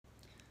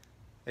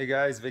Hey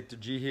guys, Victor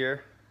G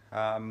here.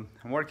 I'm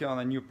working on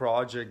a new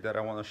project that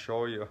I want to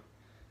show you,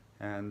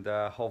 and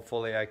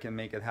hopefully I can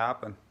make it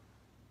happen.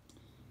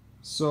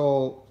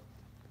 So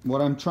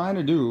what I'm trying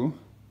to do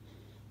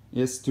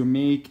is to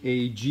make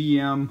a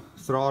GM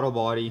throttle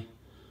body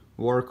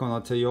work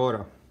on a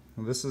Toyota.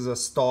 This is a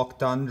stock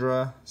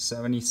Tundra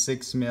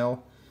 76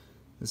 mil.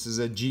 This is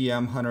a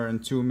GM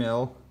 102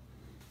 mil.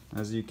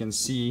 As you can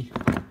see,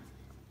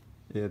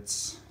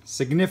 it's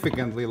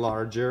significantly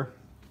larger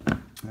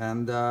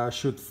and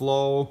should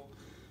flow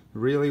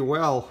really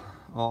well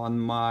on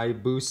my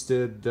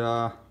boosted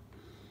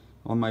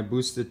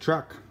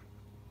truck.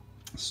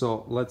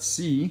 So let's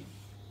see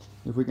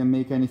if we can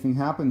make anything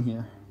happen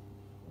here.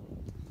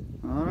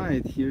 All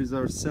right, here's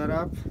our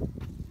setup.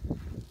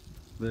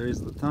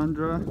 There's the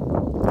Tundra,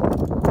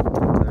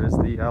 there's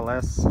the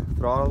LS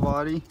throttle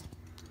body.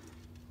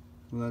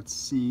 Let's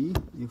see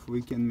if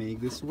we can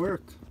make this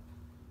work.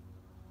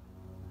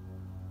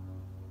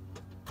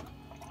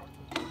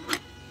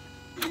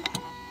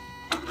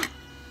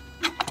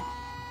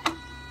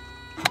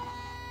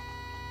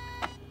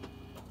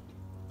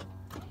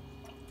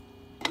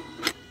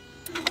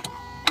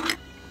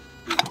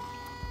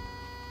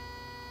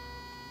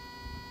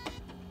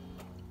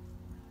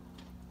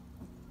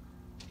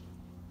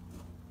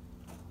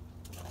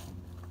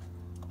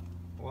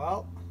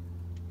 Well,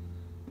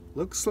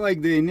 looks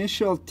like the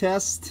initial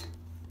test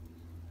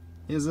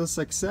is a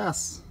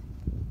success.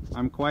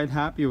 I'm quite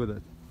happy with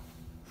it.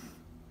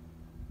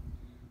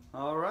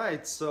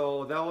 Alright,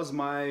 so that was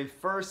my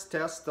first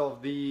test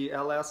of the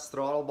LS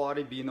throttle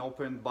body being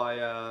opened by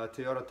a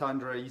Toyota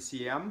Tundra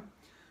ECM.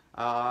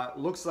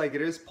 Looks like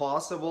it is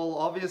possible.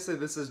 Obviously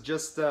this is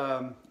just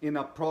in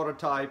a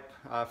prototype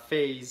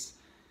phase.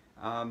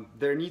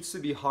 There needs to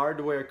be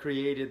hardware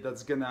created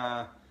that's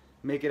gonna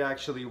make it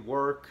actually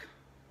work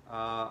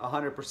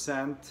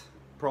 100%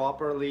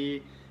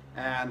 properly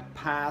and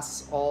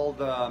pass all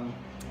the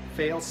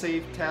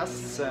fail-safe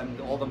tests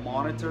and all the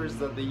monitors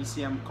that the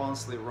ECM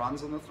constantly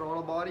runs on the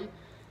throttle body.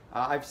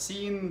 I've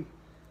seen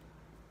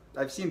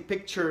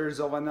pictures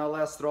of an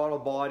LS throttle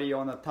body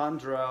on a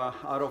Tundra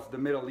out of the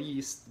Middle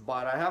East,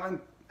 but I haven't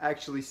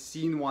actually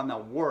seen one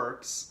that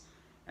works.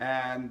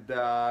 And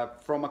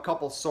from a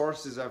couple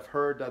sources I've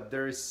heard that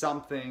there is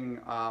something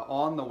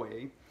on the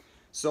way.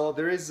 So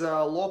there is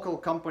a local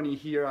company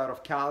here out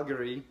of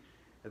Calgary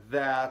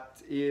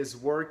that is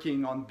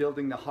working on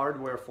building the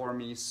hardware for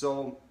me.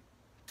 So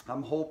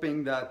I'm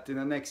hoping that in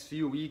the next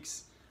few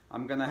weeks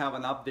I'm gonna have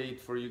an update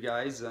for you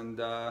guys, and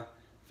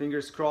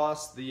fingers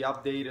crossed the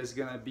update is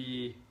gonna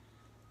be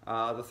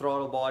the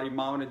throttle body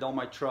mounted on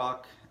my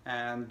truck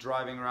and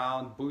driving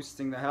around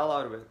boosting the hell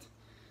out of it.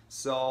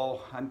 So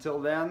until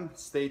then,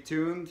 stay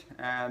tuned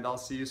and I'll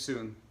see you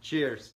soon. Cheers.